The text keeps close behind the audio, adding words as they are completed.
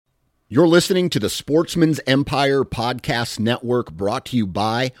You're listening to the Sportsman's Empire Podcast Network, brought to you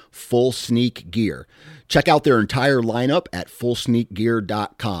by Full Sneak Gear. Check out their entire lineup at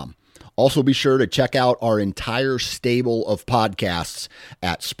fullsneakgear.com. Also be sure to check out our entire stable of podcasts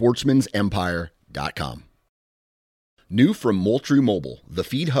at sportsmansempire.com. New from Moultrie Mobile, the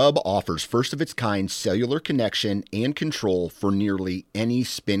Feed Hub offers first-of-its-kind cellular connection and control for nearly any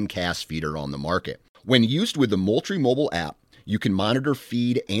spin cast feeder on the market. When used with the Moultrie Mobile app, you can monitor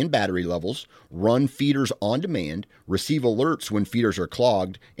feed and battery levels, run feeders on demand, receive alerts when feeders are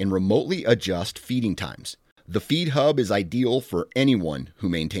clogged, and remotely adjust feeding times. The Feed Hub is ideal for anyone who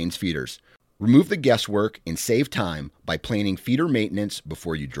maintains feeders. Remove the guesswork and save time by planning feeder maintenance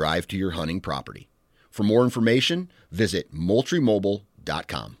before you drive to your hunting property. For more information, visit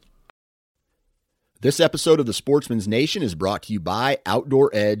MoultrieMobile.com. This episode of the Sportsman's Nation is brought to you by Outdoor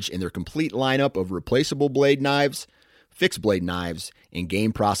Edge and their complete lineup of replaceable blade knives, fixed blade knives, and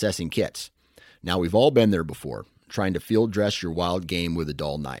game processing kits. Now, we've all been there before, trying to field dress your wild game with a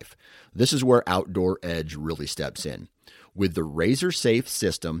dull knife. This is where Outdoor Edge really steps in. With the Razor Safe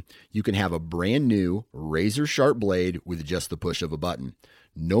system, you can have a brand new razor sharp blade with just the push of a button.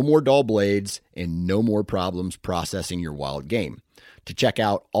 No more dull blades and no more problems processing your wild game. To check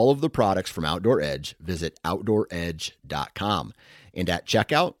out all of the products from Outdoor Edge, visit OutdoorEdge.com. And at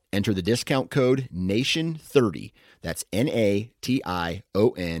checkout, enter the discount code NATION30. That's NATION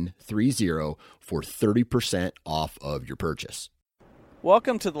 30 for 30% off of your purchase.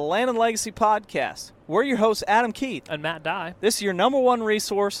 Welcome to the Land and Legacy Podcast. We're your hosts, Adam Keith and Matt Dye. This is your number one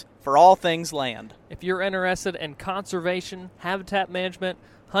resource for all things land. If you're interested in conservation, habitat management,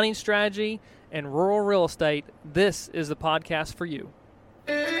 hunting strategy, and rural real estate, this is the podcast for you.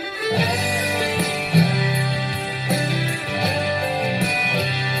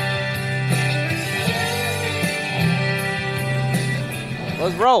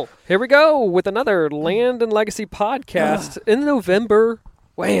 Let's roll. Here we go with another Land and Legacy podcast in November.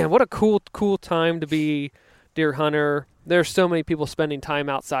 Man, what a cool time to be deer hunter. There's so many people spending time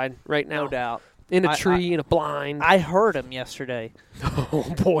outside right now. No doubt. In a tree, in a blind. I heard them yesterday. Oh,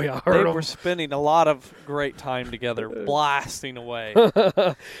 boy, I heard them. They were spending a lot of great time together, blasting away.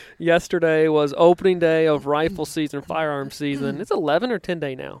 Yesterday was opening day of rifle season, firearm season. It's 11 or 10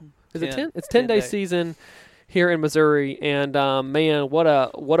 day now. Is it 10? It's 10-day season here in Missouri, and man, what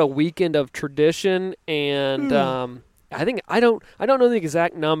a weekend of tradition. And I don't know the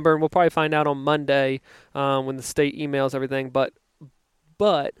exact number, and we'll probably find out on Monday when the state emails everything. But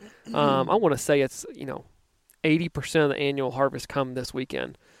I want to say it's 80% of the annual harvest come this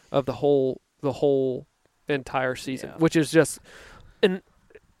weekend of the whole entire season, which is just an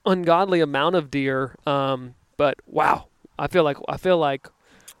ungodly amount of deer. But wow, I feel like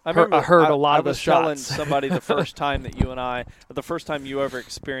I heard a lot of the shots. I was telling somebody the first time the first time you ever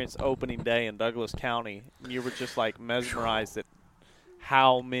experienced opening day in Douglas County, you were just like mesmerized at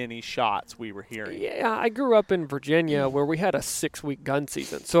how many shots we were hearing. Yeah, I grew up in Virginia where we had a 6-week gun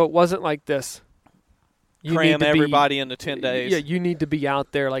season, so it wasn't like this. Cram everybody into 10 days. Yeah, you need to be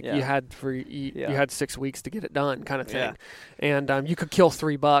out there like you had you had 6 weeks to get it done, kind of thing. Yeah. And you could kill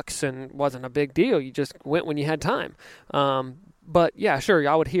 3 bucks and it wasn't a big deal. You just went when you had time. But yeah, sure,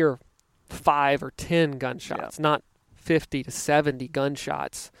 I would hear 5 or 10 gunshots, not 50 to 70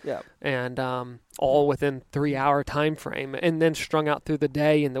 gunshots. Yeah. And all within 3-hour time frame, and then strung out through the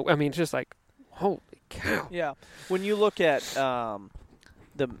day. And it's just like, holy cow. Yeah. When you look at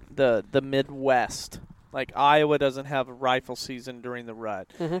the Midwest, like Iowa doesn't have a rifle season during the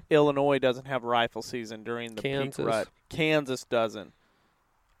rut. Mm-hmm. Illinois doesn't have a rifle season during the peak rut. Kansas doesn't.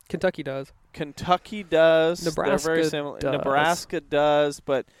 Kentucky does. Nebraska They're very similar. Does. Nebraska does,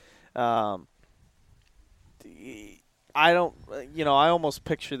 but I don't. I almost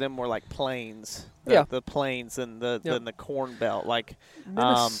picture them more like plains. The plains and than the Corn Belt. Like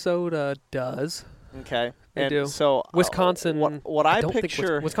Minnesota does. Okay, they do. So Wisconsin. What I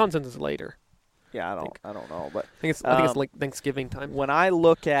picture. Wisconsin is later. Yeah, I don't know, but I think it's like Thanksgiving time. When I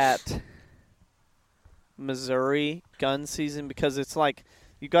look at Missouri gun season, because it's like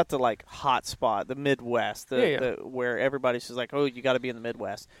you got the like hot spot, the Midwest, where everybody's just like, oh, you got to be in the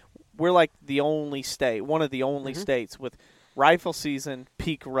Midwest. We're like the only state, one of the only states with rifle season,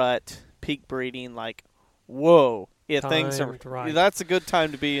 peak rut, peak breeding. Like, whoa, things are right. That's a good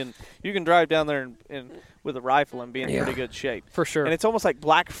time to be in. You can drive down there and with a rifle and be in pretty good shape. For sure. And it's almost like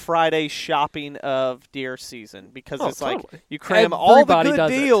Black Friday shopping of deer season, because it's totally. Like you cram all the good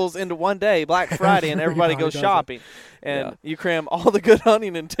deals into one day, Black Friday, and everybody goes shopping. And you cram all the good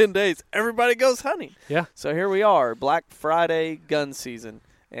hunting in 10 days, everybody goes hunting. Yeah. So here we are, Black Friday gun season.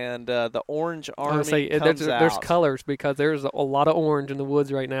 and the orange army comes out. There's colors because there's a lot of orange in the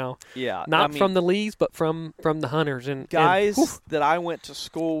woods right now. Yeah, not from the leaves, but from the hunters and guys that I went to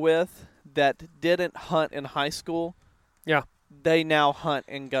school with that didn't hunt in high school. Yeah, they now hunt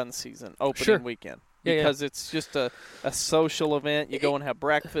in gun season, opening weekend. Because it's just a social event. You go and have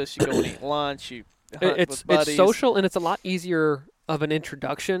breakfast. You go and eat lunch. You hunt with buddies. It's social, and it's a lot easier of an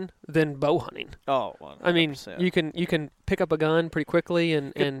introduction than bow hunting. Oh, 100%. I mean, you can pick up a gun pretty quickly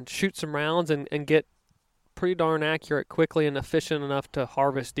and shoot some rounds and get pretty darn accurate quickly and efficient enough to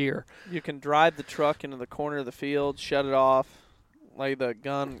harvest deer. You can drive the truck into the corner of the field, shut it off, lay the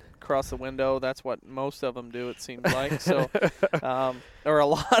gun across the window. That's what most of them do, it seems like. So, or a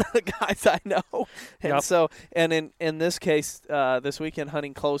lot of the guys I know. And so, and in this case, this weekend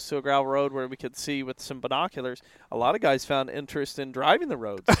hunting close to a gravel road where we could see with some binoculars, a lot of guys found interest in driving the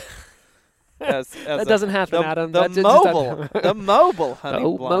roads. That doesn't happen, Adam. The mobile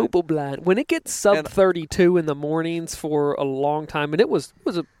hunting blind. Mobile blind. When it gets sub 32 in the mornings for a long time, and it was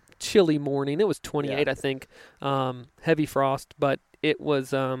a chilly morning. It was 28, I think. Heavy frost, but it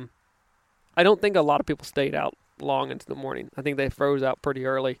was. I don't think a lot of people stayed out long into the morning. I think they froze out pretty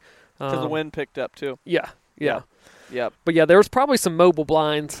early because the wind picked up too. Yeah. Yep. But yeah, there was probably some mobile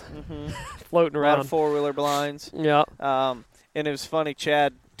blinds floating around. A lot of 4-wheeler blinds. Yeah. And it was funny.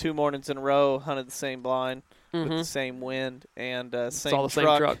 Chad 2 mornings in a row hunted the same blind with the same wind and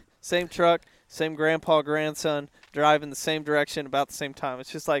same truck, same grandpa-grandson driving the same direction about the same time.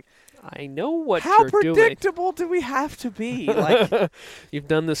 It's just like, I know what you're doing. How predictable do we have to be? Like, you've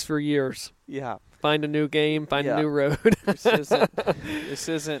done this for years. Yeah. Find a new game, find a new road. This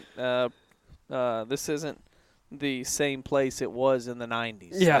isn't the same place it was in the 90s.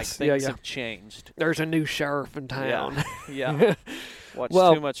 Yes, like, things have changed. There's a new sheriff in town. Yeah. Watch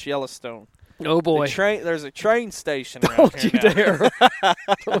too much Yellowstone. Oh boy! There's a train station around here now.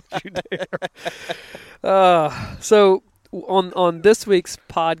 Don't you dare! So on this week's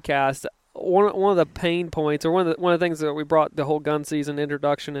podcast, one of the pain points, or one of the things that we brought the whole gun season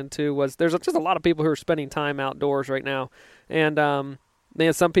introduction into was there's just a lot of people who are spending time outdoors right now, and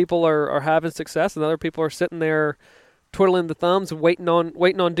some people are having success, and other people are sitting there twiddling the thumbs and waiting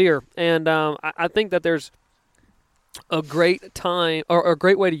on deer, and I think that there's a great time or a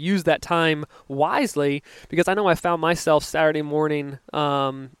great way to use that time wisely, because I know I found myself Saturday morning,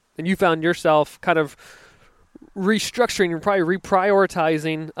 and you found yourself kind of restructuring and probably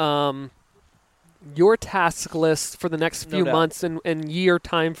reprioritizing your task list for the next few months and year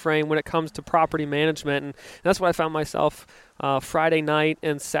time frame when it comes to property management. And that's what I found myself Friday night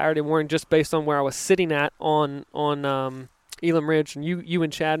and Saturday morning, just based on where I was sitting at on Elam Ridge, and you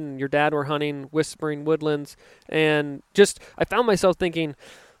and Chad and your dad were hunting Whispering Woodlands, and just I found myself thinking,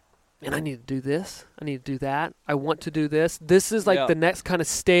 man, I need to do this, I need to do that, I want to do this. This is like the next kind of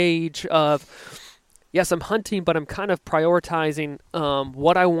stage of, yes, I'm hunting, but I'm kind of prioritizing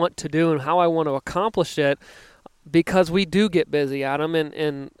what I want to do and how I want to accomplish it, because we do get busy, Adam,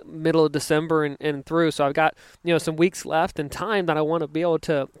 in middle of December and through. So I've got some weeks left and time that I want to be able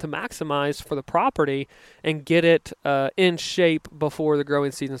to maximize for the property and get it in shape before the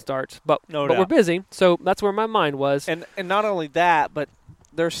growing season starts. But we're busy, so that's where my mind was. And not only that, but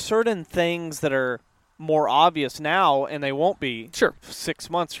there's certain things that are more obvious now, and they won't be 6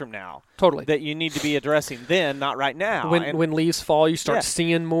 months from now. Totally. That you need to be addressing then, not right now. When leaves fall, you start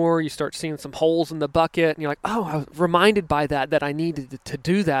seeing more. You start seeing some holes in the bucket, and you're like, oh, I was reminded by that I needed to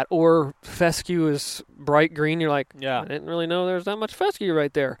do that. Or fescue is bright green. You're like, I didn't really know there's that much fescue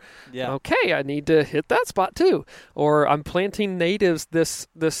right there. Yeah. Okay, I need to hit that spot too. Or I'm planting natives this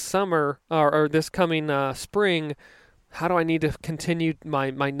summer or this coming spring. How do I need to continue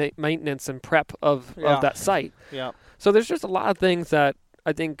my maintenance and prep of that site? Yeah. So there's just a lot of things that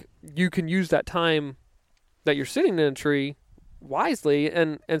I think you can use that time that you're sitting in a tree wisely.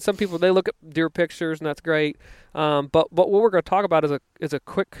 And some people, they look at deer pictures, and that's great. But what we're going to talk about is a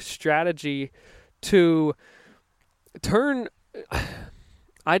quick strategy to turn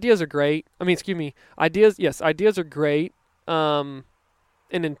ideas are great. Ideas are great.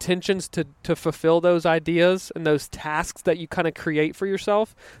 And intentions to fulfill those ideas and those tasks that you kind of create for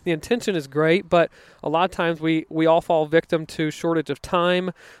yourself. The intention is great, but a lot of times we all fall victim to shortage of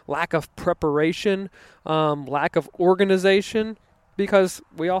time, lack of preparation, lack of organization, because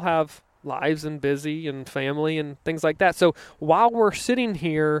we all have lives and busy and family and things like that. So while we're sitting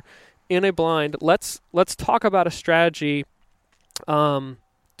here in a blind, let's talk about a strategy to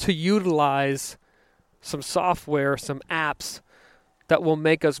utilize some software, some apps that will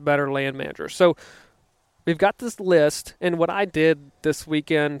make us better land managers. So we've got this list, and what I did this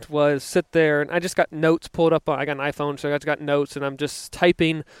weekend was sit there, and I just got notes pulled up. I got an iPhone, so I just got notes, and I'm just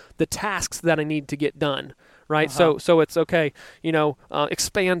typing the tasks that I need to get done. Right, so it's okay.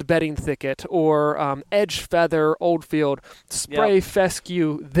 Expand bedding thicket or edge feather old field, spray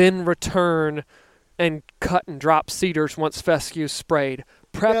fescue, then return and cut and drop cedars once fescue sprayed.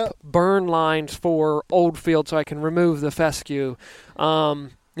 Prep burn lines for old field so I can remove the fescue.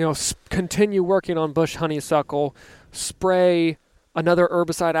 Continue working on bush honeysuckle. Spray another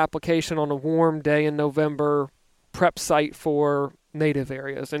herbicide application on a warm day in November. Prep site for native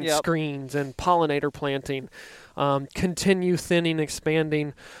areas and screens and pollinator planting. Continue thinning,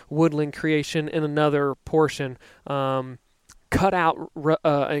 expanding woodland creation in another portion. Cut out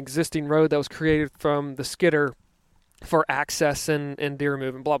an existing road that was created from the skidder for access and deer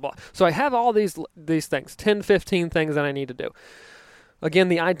movement, blah, blah. So I have all these things, 10, 15 things that I need to do. Again,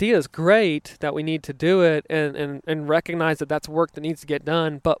 the idea is great that we need to do it and recognize that that's work that needs to get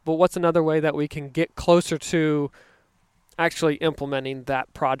done, but what's another way that we can get closer to actually implementing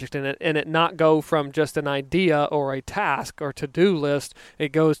that project and it not go from just an idea or a task or to-do list,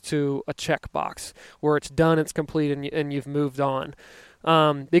 it goes to a checkbox where it's done, it's complete, and you've moved on.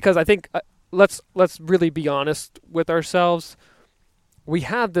 Because I think, let's really be honest with ourselves. We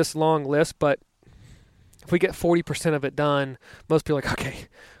have this long list, but if we get 40% of it done, most people are like, okay,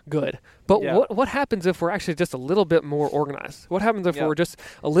 good. But what happens if we're actually just a little bit more organized? What happens if we're just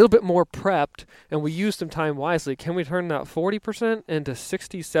a little bit more prepped and we use some time wisely? Can we turn that 40% into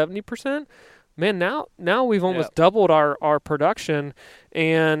 60, 70%? Man, now we've almost doubled our production,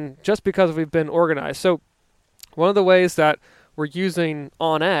 and just because we've been organized. So one of the ways that we're using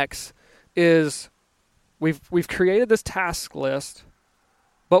OnX is we've created this task list,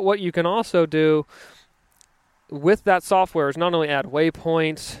 but what you can also do with that software is not only add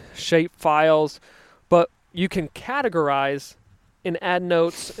waypoints, shape files, but you can categorize and add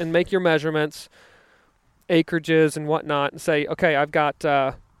notes and make your measurements, acreages and whatnot, and say, okay, I've got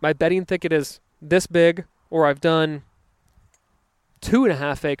my bedding thicket is this big, or I've done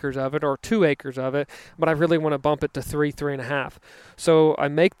 2.5 acres of it or 2 acres of it, but I really want to bump it to 3.5. So I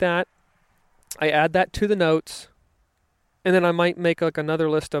make that, I add that to the notes, and then I might make like another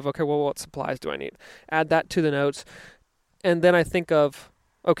list of, okay, well, what supplies do I need? Add that to the notes. And then I think of,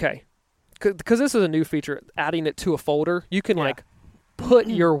 okay, because this is a new feature, adding it to a folder. You can put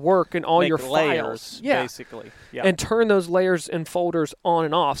your work in all your layers, files. Basically. Yeah. And turn those layers and folders on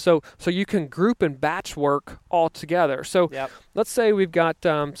and off. So you can group and batch work all together. So let's say we've got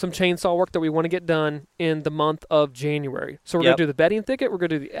some chainsaw work that we want to get done in the month of January. So we're going to do the bedding thicket, we're going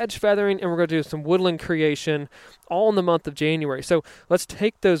to do the edge feathering, and we're going to do some woodland creation all in the month of January. So let's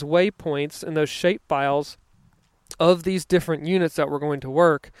take those waypoints and those shape files of these different units that we're going to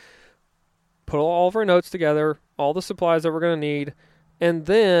work, put all of our notes together, all the supplies that we're going to need, and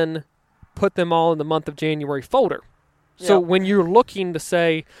then put them all in the month of January folder. So when you're looking to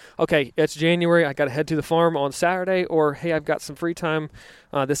say, okay, it's January, I got to head to the farm on Saturday, or hey, I've got some free time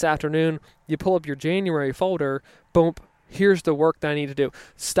this afternoon, you pull up your January folder, boom, here's the work that I need to do.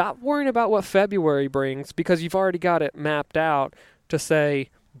 Stop worrying about what February brings, because you've already got it mapped out to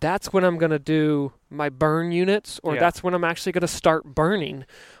say, that's when I'm going to do my burn units, or that's when I'm actually going to start burning,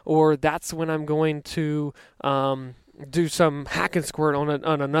 or that's when I'm going to do some hack and squirt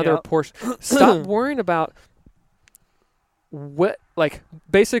on another portion. Stop worrying about what,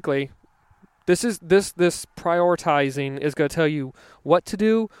 basically, this prioritizing is going to tell you what to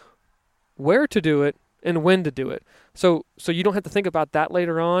do, where to do it, and when to do it. So you don't have to think about that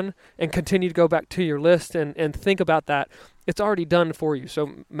later on and continue to go back to your list and think about that. It's already done for you. So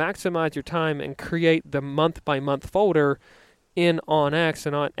maximize your time and create the month-by-month folder in OnX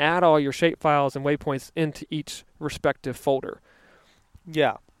and add all your shape files and waypoints into each respective folder.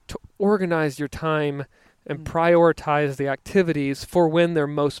 Yeah. To organize your time and prioritize the activities for when they're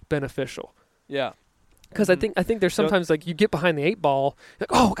most beneficial. Yeah. Because I think there's sometimes you get behind the 8 ball, like,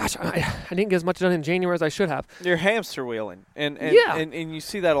 oh gosh, I didn't get as much done in January as I should have. You're hamster wheeling, and you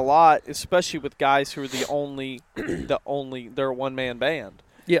see that a lot, especially with guys who are they're a one-man band.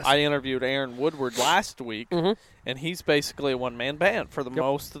 Yes. I interviewed Aaron Woodward last week, and he's basically a one-man band for the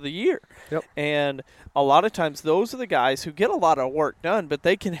most of the year. Yep. And a lot of times those are the guys who get a lot of work done, but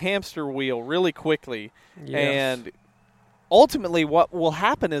they can hamster wheel really quickly. Yes. And ultimately what will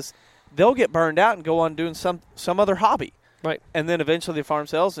happen is they'll get burned out and go on doing some other hobby. Right. And then eventually the farm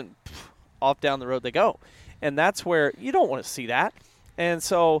sells and off down the road they go. And that's where you don't want to see that. And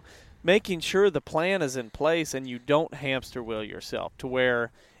so making sure the plan is in place and you don't hamster wheel yourself to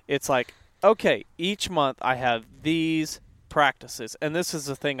where it's like, okay, each month I have these practices. And this is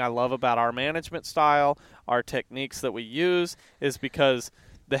the thing I love about our management style, our techniques that we use, is because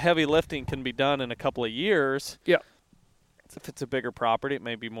the heavy lifting can be done in a couple of years. Yeah. If it's a bigger property, it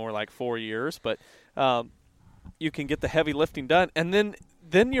may be more like 4 years, but you can get the heavy lifting done. And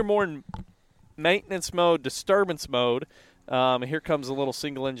then you're more in maintenance mode, disturbance mode. Here comes a little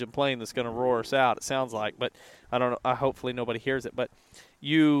single-engine plane that's going to roar us out, it sounds like. But I don't know. Hopefully nobody hears it. But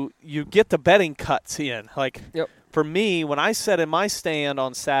you get the bedding cuts in. Like, for me, when I sat in my stand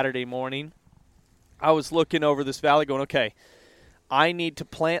on Saturday morning, I was looking over this valley going, okay, I need to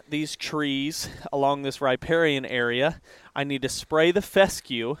plant these trees along this riparian area. I need to spray the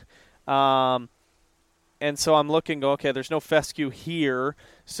fescue. And so I'm looking, go, okay, there's no fescue here.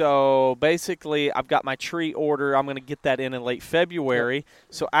 So basically, I've got my tree order. I'm going to get that in late February. Yep.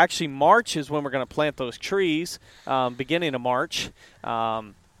 So actually, March is when we're going to plant those trees, beginning of March,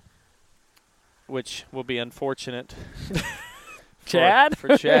 which will be unfortunate. Chad?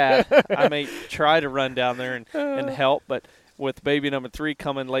 For Chad. I may try to run down there and help, but with baby number 3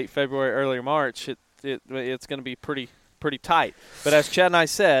 coming late February, early March, it's going to be pretty tight. But as Chad and I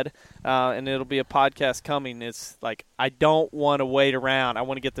said, and it'll be a podcast coming, it's like I don't want to wait around. I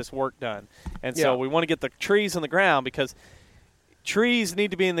want to get this work done. And so we want to get the trees in the ground because trees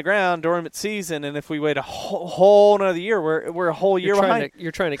need to be in the ground during its season, and if we wait a whole another year, we're a whole year behind.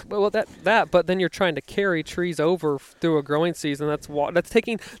 But then you're trying to carry trees over through a growing season.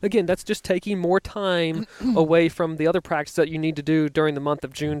 That's just taking more time away from the other practice that you need to do during the month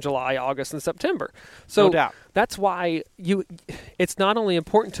of June, July, August, and September. So no doubt. That's why it's not only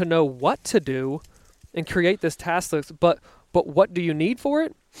important to know what to do and create this task list, but what do you need for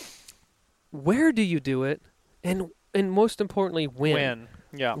it? Where do you do it? And most importantly, when.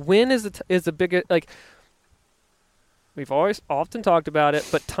 Yeah. When is the biggest, like, we've always often talked about it,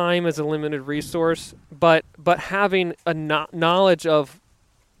 but time is a limited resource. But having a knowledge of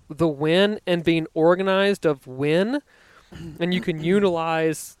the when and being organized of when, and you can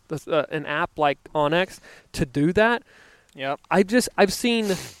utilize an app like Onyx to do that. Yep. I've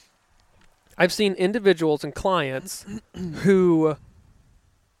seen individuals and clients who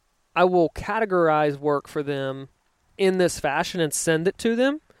I will categorize work for them in this fashion and send it to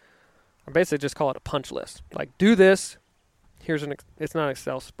them. I basically just call it a punch list. Like, do this. Here's it's not an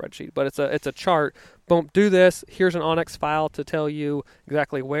Excel spreadsheet, but it's a chart. Boom, do this. Here's an Onyx file to tell you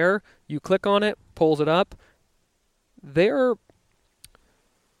exactly where. You click on it, pulls it up. Their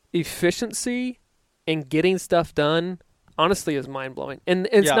efficiency in getting stuff done, honestly, is mind-blowing. And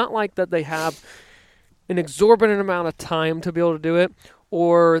it's not like that they have an exorbitant amount of time to be able to do it,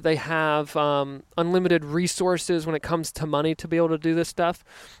 or they have unlimited resources when it comes to money to be able to do this stuff.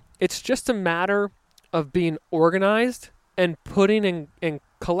 It's just a matter of being organized and putting and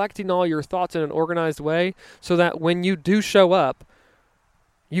collecting all your thoughts in an organized way so that when you do show up,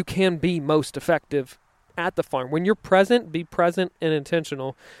 you can be most effective at the farm. When you're present, be present and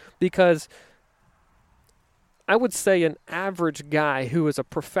intentional, because I would say an average guy who is a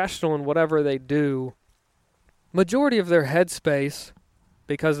professional in whatever they do, majority of their headspace,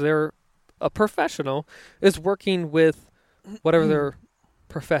 because they're a professional, is working with whatever their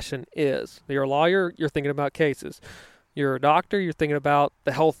profession is. You're a lawyer, you're thinking about cases. You're a doctor, you're thinking about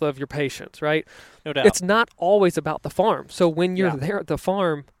the health of your patients, right? No doubt. It's not always about the farm. So when you're there at the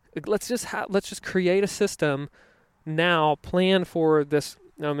farm, let's just create a system now, plan for this,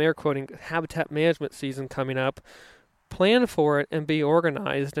 I'm air quoting, habitat management season coming up. Plan for it and be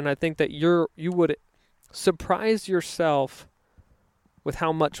organized. And I think that you would surprise yourself with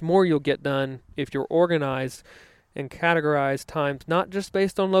how much more you'll get done if you're organized and categorize times, not just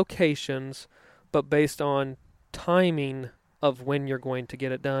based on locations, but based on timing of when you're going to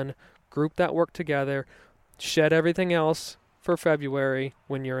get it done. Group that work together, shed everything else for February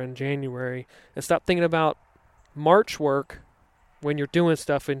when you're in January, and stop thinking about March work when you're doing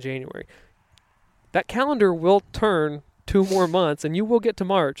stuff in January. That calendar will turn 2 more months and you will get to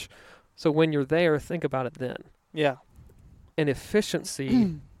March. So when you're there, think about it then. Yeah. And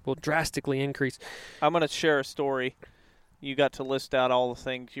efficiency will drastically increase. I'm going to share a story. You got to list out all the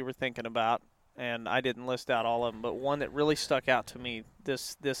things you were thinking about, and I didn't list out all of them, but one that really stuck out to me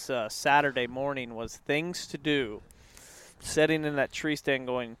this Saturday morning was things to do. Sitting in that tree stand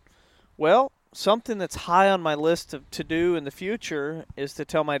going, well, something that's high on my list to do in the future is to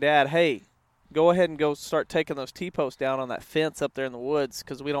tell my dad, hey, go ahead and go start taking those T-posts down on that fence up there in the woods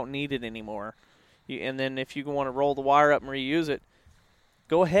because we don't need it anymore. And then if you want to roll the wire up and reuse it,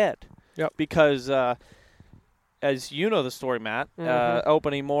 go ahead. Yep. Because as you know the story, Matt,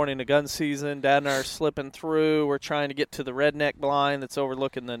 opening morning of gun season, Dad and I are slipping through. We're trying to get to the redneck blind that's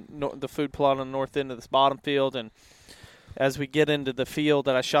overlooking the food plot on the north end of this bottom field. And as we get into the field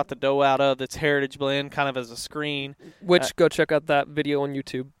that I shot the doe out of, that's Heritage Blend, kind of as a screen. Which go check out that video on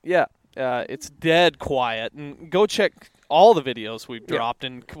YouTube. Yeah, it's dead quiet, and go check all the videos we've dropped,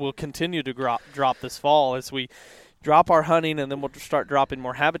 and we'll continue to drop this fall as we drop our hunting, and then we'll start dropping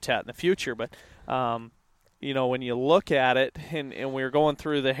more habitat in the future. But when you look at it, and we were going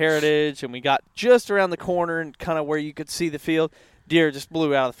through the Heritage, and we got just around the corner and kind of where you could see the field, deer just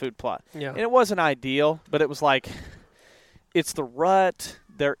blew out of the food plot. Yeah. And it wasn't ideal, but it was like, it's the rut.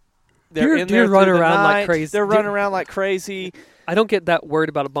 They're in there running around night. like crazy. They're running around like crazy. I don't get that worried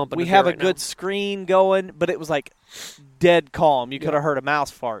about a bump in the We have right a good now. screen going, but it was like dead calm. You could have heard a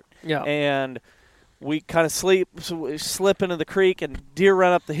mouse fart. Yeah. And we kind of slip into the creek, and deer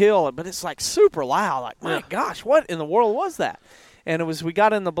run up the hill, but it's like super loud. Like, my gosh, what in the world was that? And we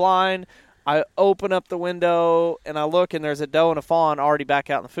got in the blind. I open up the window, and I look, and there's a doe and a fawn already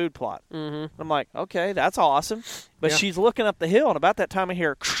back out in the food plot. Mm-hmm. I'm like, okay, that's awesome. But she's looking up the hill, and about that time I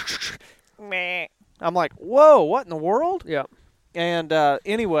hear, meh. I'm like, whoa, what in the world? Yeah. And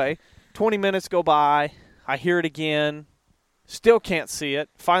anyway, 20 minutes go by. I hear it again. Still can't see it.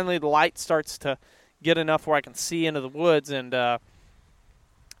 Finally, the light starts to get enough where I can see into the woods, and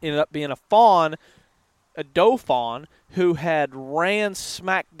ended up being a doe fawn, who had ran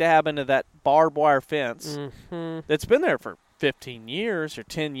smack dab into that barbed wire fence that's been there for 15 years or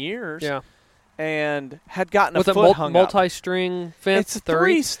 10 years. Yeah. And had gotten with a foot hung up. Multi-string fence. It's a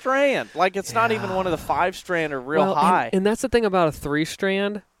 3-strand. Like, it's not even one of the 5-strand or real high. And that's the thing about a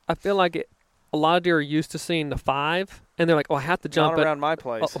 3-strand. I feel like a lot of deer are used to seeing the 5, and they're like, "Oh, I have to jump not around my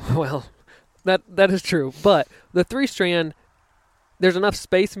place." Oh, well, that is true. But the 3-strand, there's enough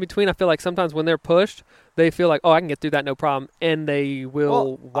space in between. I feel like sometimes when they're pushed, they feel like, "Oh, I can get through that, no problem," and they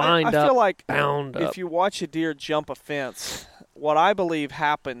will wind up. I feel like bound up. If you watch a deer jump a fence, what I believe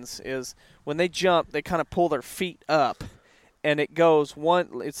happens is when they jump, they kind of pull their feet up, and it goes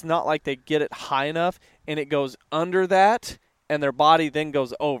it's not like they get it high enough, and it goes under that, and their body then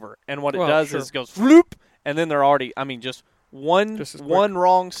goes over. And what it does is goes floop, and then they're already, just one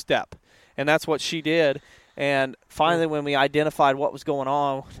wrong step. And that's what she did. And finally, when we identified what was going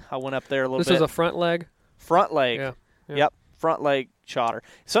on, I went up there a little bit. This was a front leg? Front leg. Yeah. Yep, front leg shot her.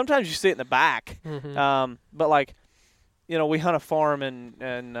 Sometimes you see it in the back. Mm-hmm. But like, we hunt a farm in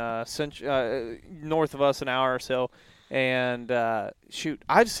north of us an hour or so, and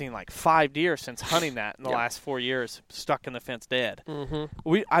I've seen like 5 deer since hunting that in the last 4 years, stuck in the fence dead.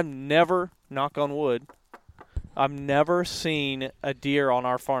 Mm-hmm. I've never, knock on wood, I've never seen a deer on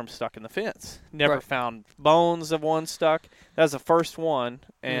our farm stuck in the fence. Never found bones of one stuck. That was the first one,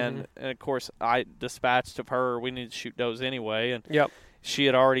 and of course I dispatched of her. We needed to shoot does anyway, and she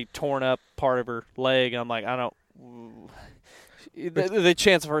had already torn up part of her leg. I'm like, the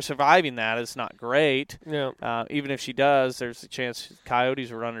chance of her surviving that is not great. Yeah. Even if she does, there's a chance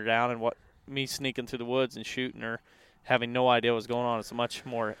coyotes will run her down, and me sneaking through the woods and shooting her, having no idea what's going on, it's a much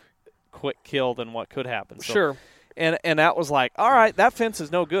more quick kill than what could happen. So, sure. And that was like, all right, that fence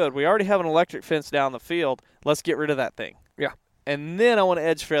is no good. We already have an electric fence down the field. Let's get rid of that thing. Yeah. And then I want to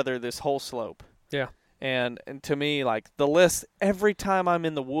edge feather this whole slope. Yeah. And to me, like, the list, every time I'm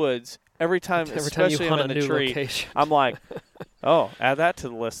in the woods, especially you hunt I'm in a the new tree, location. I'm like, add that to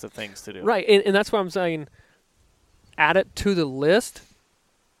the list of things to do. Right, and that's what I'm saying. Add it to the list,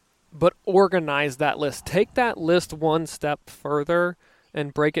 but organize that list. Take that list one step further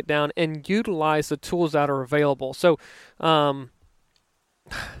and break it down and utilize the tools that are available. So we're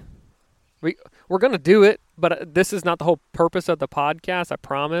going to do it, but this is not the whole purpose of the podcast, I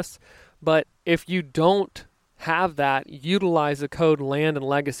promise. But if you don't have that, utilize the code Land and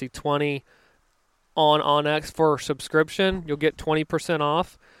Legacy 20 on OnX for subscription. You'll get 20%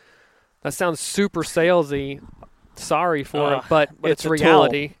 off. That sounds super salesy. Sorry for it, but it's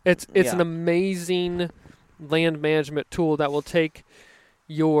reality. Tool. It's an amazing land management tool that will take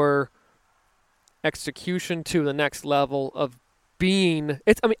your execution to the next level of being.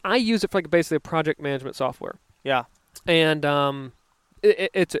 I use it for basically a project management software. Yeah, and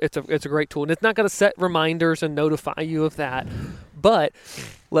it's a great tool, and it's not going to set reminders and notify you of that. But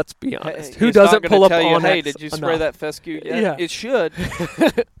let's be honest, who doesn't pull up on? Hey, did you spray that fescue yet? Yeah, it should.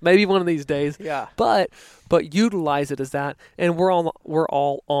 Maybe one of these days. Yeah, but utilize it as that, and we're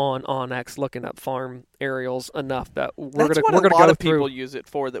all on OnX looking at farm aerials enough that we're gonna go through. A lot of people use it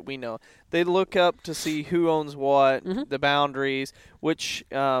for that we know. They look up to see who owns what, the boundaries, which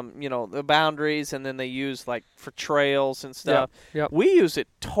the boundaries, and then they use like for trails and stuff. Yep. We use it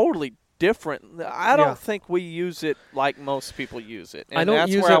totally different. I don't think we use it like most people use it. And I don't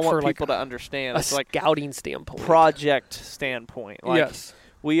that's use where it I want for people to understand. A it's like scouting standpoint, project standpoint. Like yes,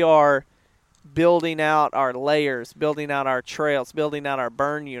 we are building out our layers, building out our trails, building out our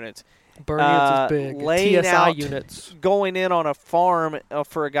burn units. Burn units is big. Laying TSI out, units. Going in on a farm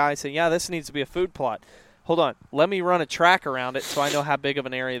for a guy saying, yeah, this needs to be a food plot. Hold on, let me run a track around it so I know how big of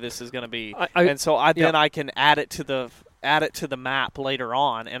an area this is going to be. And so then I can add it to the map later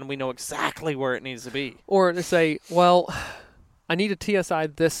on, and we know exactly where it needs to be. Or to say, well, I need to TSI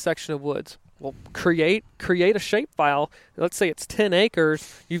this section of woods. Well, create a shape file. Let's say it's 10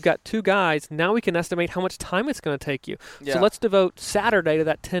 acres. You've got 2 guys. Now we can estimate how much time it's going to take you. Yeah. So let's devote Saturday to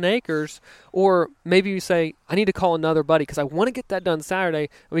that 10 acres. Or maybe you say, I need to call another buddy because I want to get that done Saturday,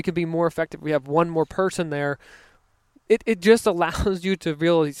 and we can be more effective. We have one more person there. It just allows you to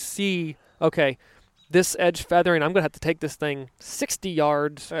really see, okay, this edge feathering, I'm going to have to take this thing 60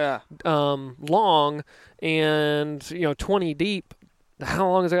 yards long and 20 deep. How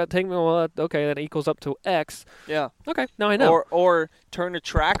long is it going to take me? Well, okay, that equals up to X. Yeah. Okay, now I know. Or turn a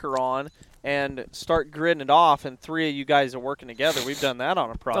tracker on and start gridding it off, and 3 of you guys are working together. We've done that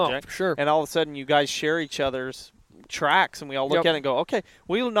on a project. Oh, for sure. And all of a sudden you guys share each other's tracks, and we all look at it and go, okay,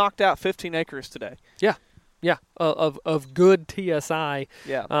 we knocked out 15 acres today. Yeah. Yeah, of good TSI,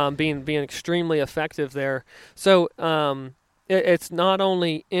 being extremely effective there. So it's not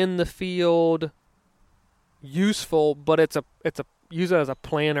only in the field useful, but it's a use it as a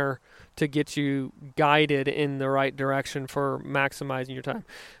planner to get you guided in the right direction for maximizing your time.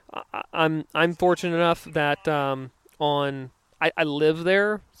 I'm fortunate enough that I live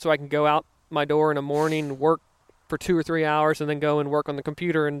there, so I can go out my door in the morning, work for 2 or 3 hours, and then go and work on the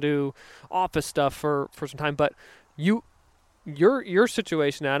computer and do office stuff for some time. But your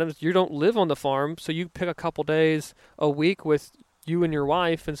situation, Adams, you don't live on the farm, so you pick a couple days a week with you and your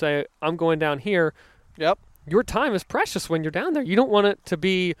wife and say, I'm going down here. Yep. Your time is precious when you're down there. You don't want it to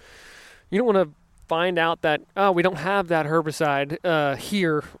be, you don't want to find out that, we don't have that herbicide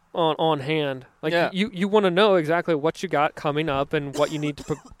here on hand. You want to know exactly what you got coming up and what you need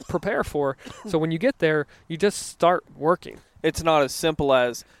to prepare for. So when you get there, you just start working. It's not as simple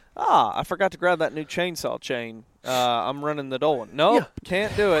as, I forgot to grab that new chainsaw chain. I'm running the Dolan. Nope,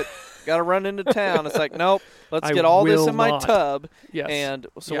 can't do it. Got to run into town. It's like, nope, let's get all this in my tub. Yes. And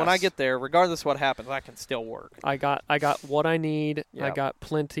so when I get there, regardless of what happens, I can still work. I got what I need. Yep. I got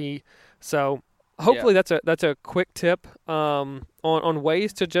plenty. So hopefully that's a quick tip on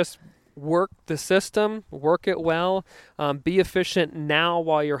ways to just work the system, work it well, be efficient now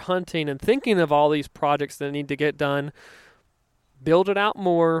while you're hunting and thinking of all these projects that need to get done. Build it out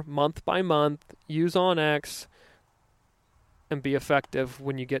more month by month, use OnX, and be effective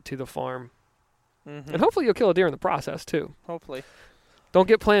when you get to the farm. Mm-hmm. And hopefully you'll kill a deer in the process too. Hopefully. Don't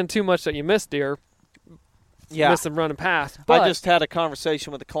get planned too much that you miss deer. Yeah. Miss them running past. But I just had a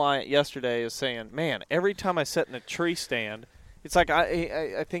conversation with a client yesterday is saying, man, every time I sit in a tree stand, it's like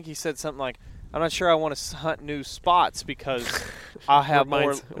I think he said something like, I'm not sure I want to hunt new spots because I have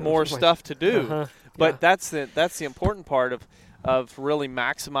more stuff to do. Uh-huh. But that's the important part of really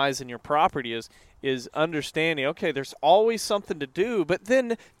maximizing your property is understanding, okay, there's always something to do, but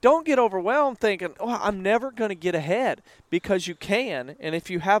then don't get overwhelmed thinking, I'm never going to get ahead, because you can. And if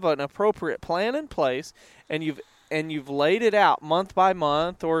you have an appropriate plan in place and you've laid it out month by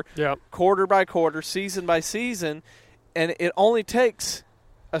month or quarter by quarter, season by season, and it only takes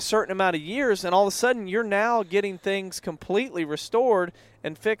a certain amount of years, and all of a sudden you're now getting things completely restored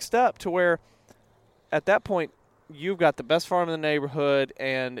and fixed up to where at that point you've got the best farm in the neighborhood,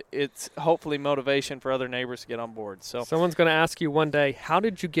 and it's hopefully motivation for other neighbors to get on board. So someone's going to ask you one day, how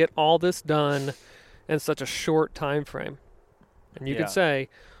did you get all this done in such a short time frame? And you could say,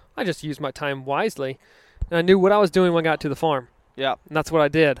 I just used my time wisely, and I knew what I was doing when I got to the farm. Yeah. And that's what I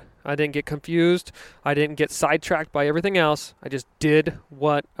did. I didn't get confused. I didn't get sidetracked by everything else. I just did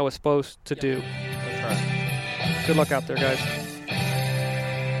what I was supposed to do. That's right. Good luck out there, guys.